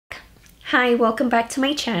Hi, welcome back to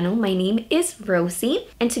my channel. My name is Rosy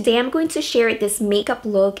and today I'm going to share this makeup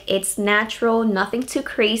look. It's natural, nothing too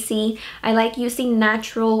crazy. I like using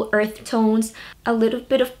natural earth tones, a little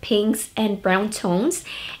bit of pinks and brown tones.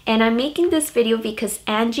 And I'm making this video because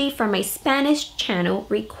Angie from my Spanish channel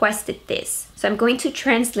requested this. So I'm going to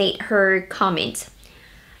translate her comment.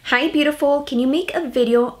 Hi beautiful, can you make a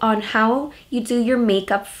video on how you do your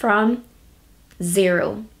makeup from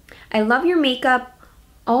zero? I love your makeup.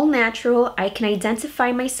 All natural. I can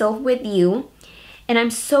identify myself with you, and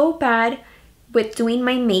I'm so bad with doing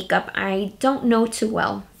my makeup. I don't know too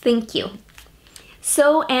well. Thank you.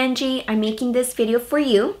 So Angie, I'm making this video for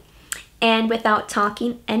you, and without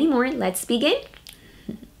talking anymore, let's begin.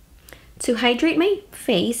 To hydrate my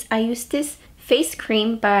face, I use this face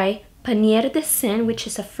cream by Panier de Seine, which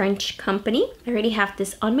is a French company. I already have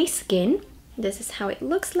this on my skin. This is how it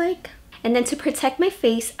looks like. And then to protect my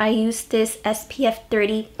face, I use this SPF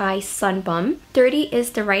 30 by Sun Bum. 30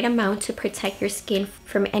 is the right amount to protect your skin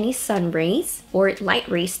from any sun rays or light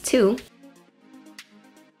rays too.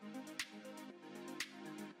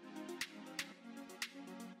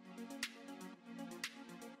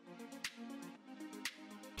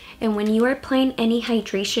 And when you are applying any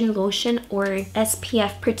hydration lotion or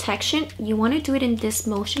SPF protection, you want to do it in this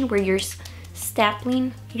motion where you're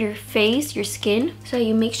stapling your face, your skin, so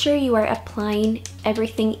you make sure you are applying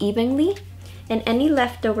everything evenly. And any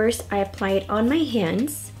leftovers, I apply it on my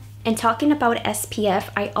hands. And talking about SPF,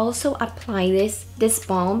 I also apply this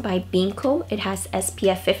balm by Binko. It has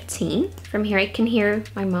SPF 15. From here I can hear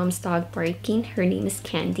my mom's dog barking. Her name is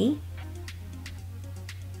Candy.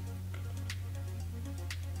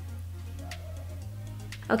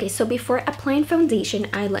 Okay, so before applying foundation,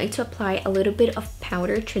 I like to apply a little bit of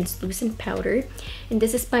powder, translucent powder. And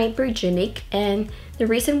this is by Virginic. And the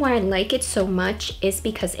reason why I like it so much is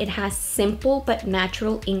because it has simple but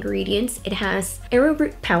natural ingredients. It has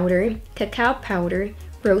arrowroot powder, cacao powder,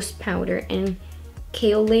 rose powder, and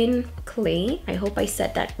kaolin clay. I hope I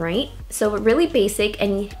said that right. So really basic,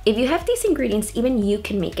 and if you have these ingredients, even you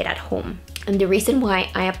can make it at home. And the reason why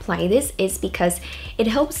I apply this is because it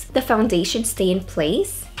helps the foundation stay in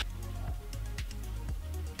place.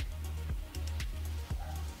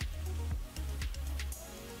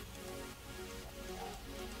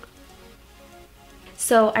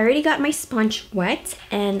 So I already got my sponge wet,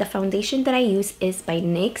 and the foundation that I use is by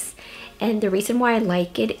NYX. And the reason why I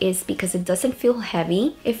like it is because it doesn't feel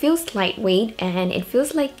heavy. It feels lightweight and it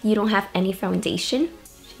feels like you don't have any foundation.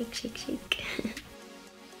 Shake, shake, shake.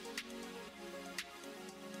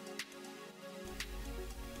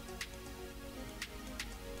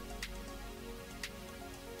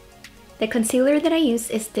 The concealer that I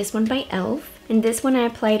use is this one by e.l.f. And this one I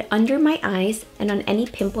applied under my eyes and on any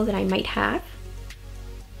pimple that I might have.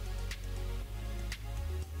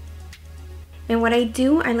 And what I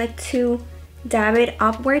do, I like to dab it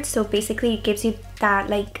upwards, so basically it gives you that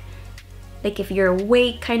like if you're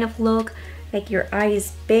awake kind of look, like your eye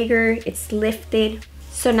is bigger, it's lifted.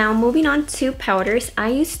 So now moving on to powders, I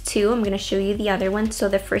use two. I'm gonna show you the other one. So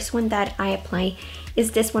the first one that I apply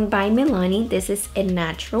is this one by Milani. This is a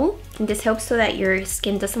natural, and this helps so that your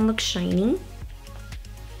skin doesn't look shiny.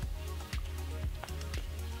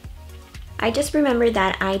 I just remember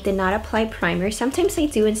that I did not apply primer. Sometimes I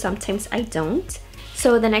do and sometimes I don't.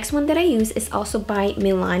 So the next one that I use is also by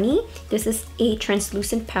Milani. This is a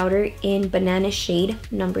translucent powder in banana shade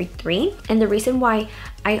number 3. And the reason why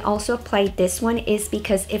I also apply this one is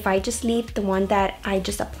because if I just leave the one that I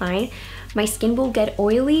just applied, my skin will get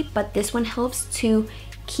oily, but this one helps to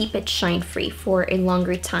keep it shine free for a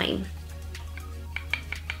longer time.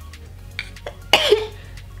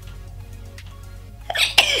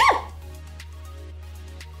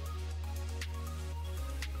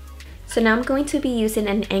 So now I'm going to be using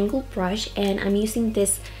an angled brush, and I'm using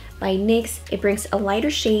this by NYX. It brings a lighter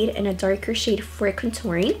shade and a darker shade for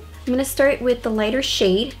contouring. I'm going to start with the lighter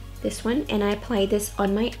shade, this one, and I apply this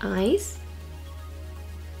on my eyes.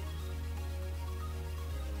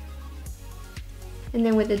 And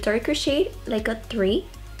then with the darker shade, like a 3.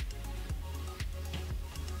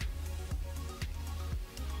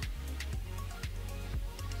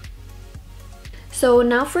 So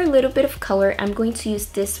now for a little bit of color, I'm going to use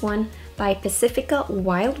this one by Pacifica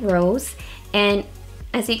Wild Rose. And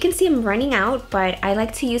as you can see, I'm running out, but I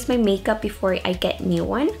like to use my makeup before I get new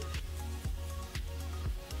one.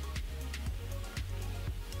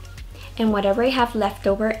 And whatever I have left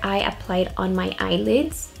over, I apply it on my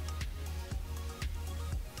eyelids.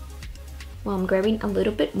 Well, I'm grabbing a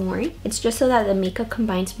little bit more. It's just so that the makeup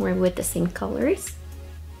combines more with the same colors.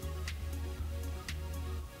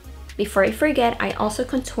 Before I forget, I also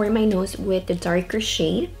contour my nose with the darker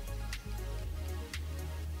shade.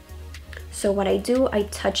 So what I do, I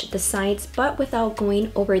touch the sides but without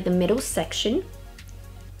going over the middle section.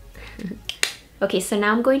 Okay, so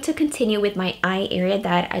now I'm going to continue with my eye area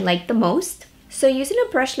that I like the most. So using a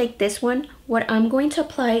brush like this one, what I'm going to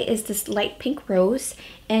apply is this light pink rose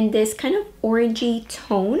and this kind of orangey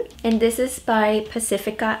tone. And this is by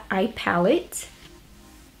Pacifica Eye Palette.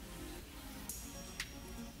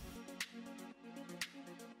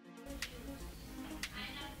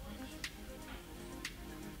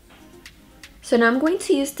 So now I'm going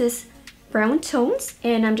to use this brown tones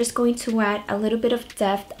and I'm just going to add a little bit of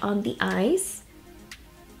depth on the eyes.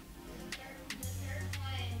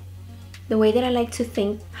 The way that I like to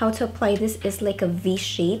think how to apply this is like a V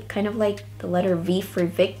shape, kind of like the letter V for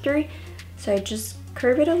Victor. So I just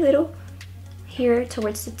curve it a little here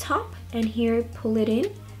towards the top and here pull it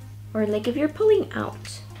in, or like if you're pulling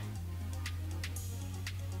out.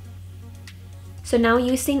 So now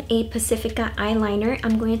using a Pacifica eyeliner,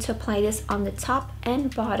 I'm going to apply this on the top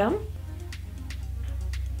and bottom.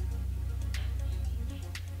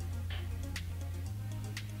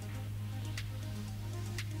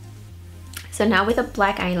 So now with a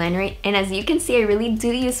black eyeliner, and as you can see, I really do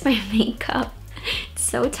use my makeup. It's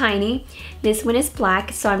so tiny. This one is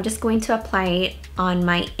black, so I'm just going to apply it on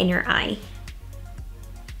my inner eye.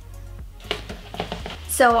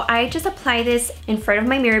 So I just apply this in front of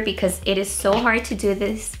my mirror because it is so hard to do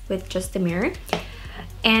this with just the mirror.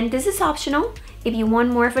 And this is optional. If you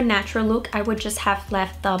want more of a natural look, I would just have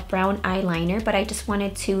left the brown eyeliner, but I just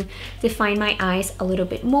wanted to define my eyes a little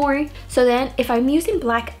bit more. So then if I'm using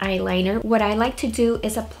black eyeliner, what I like to do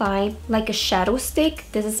is apply like a shadow stick.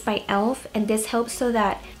 This is by e.l.f. and this helps so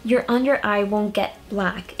that your under eye won't get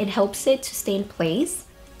black. It helps it to stay in place.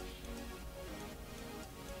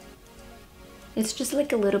 It's just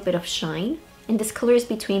like a little bit of shine. And this color is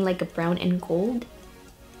between like a brown and gold.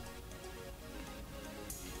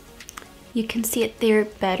 You can see it there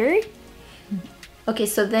better. Okay,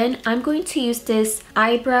 so then I'm going to use this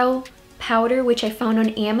eyebrow powder, which I found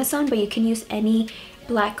on Amazon, but you can use any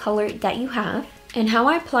black color that you have. And how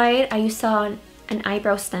I apply it, I use an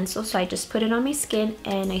eyebrow stencil, so I just put it on my skin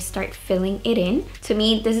and I start filling it in. To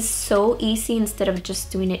me, this is so easy instead of just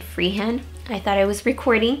doing it freehand. I thought I was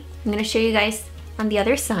recording. I'm gonna show you guys on the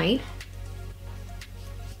other side.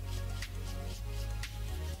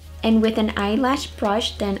 And with an eyelash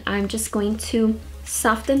brush, then I'm just going to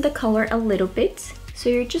soften the color a little bit. So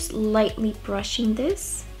you're just lightly brushing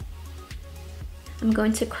this. I'm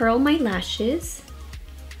going to curl my lashes.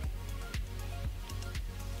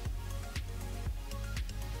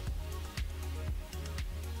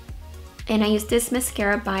 And I use this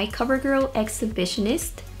mascara by CoverGirl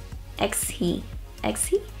Exhibitionist. Exhibitionist?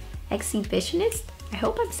 I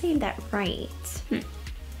hope I'm saying that right.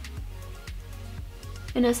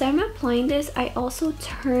 And as I'm applying this, I also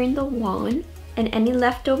turn the wand, and any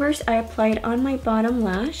leftovers I applied on my bottom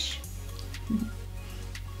lash.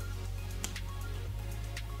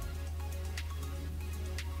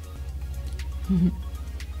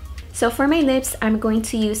 So for my lips, I'm going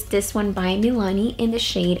to use this one by Milani in the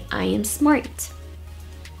shade I Am Smart.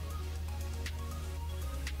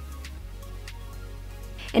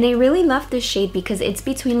 And I really love this shade because it's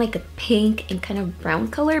between like a pink and kind of brown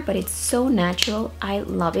color, but it's so natural. I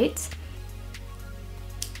love it.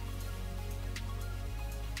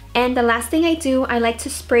 And the last thing I do, I like to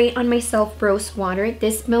spray on myself rose water.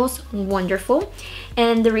 This smells wonderful.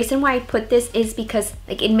 And the reason why I put this is because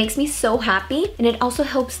like it makes me so happy, and it also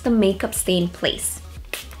helps the makeup stay in place.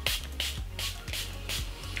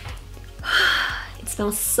 It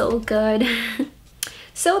smells so good.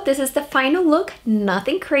 So this is the final look,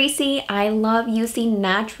 nothing crazy. I love using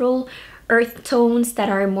natural earth tones that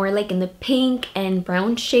are more like in the pink and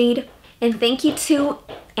brown shade. And thank you to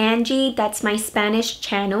Angie, that's my Spanish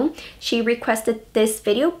channel. She requested this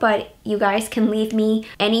video, but you guys can leave me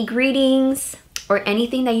any greetings or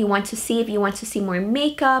anything that you want to see. If you want to see more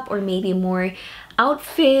makeup or maybe more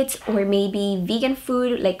outfits or maybe vegan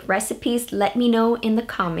food like recipes, let me know in the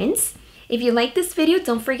comments. If you like this video,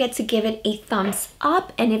 don't forget to give it a thumbs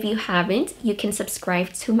up. And if you haven't, you can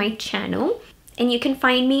subscribe to my channel. And you can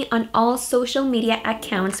find me on all social media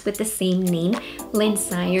accounts with the same name,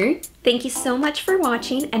 LynSire. Thank you so much for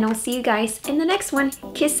watching, and I'll see you guys in the next one.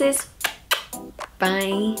 Kisses.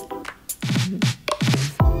 Bye.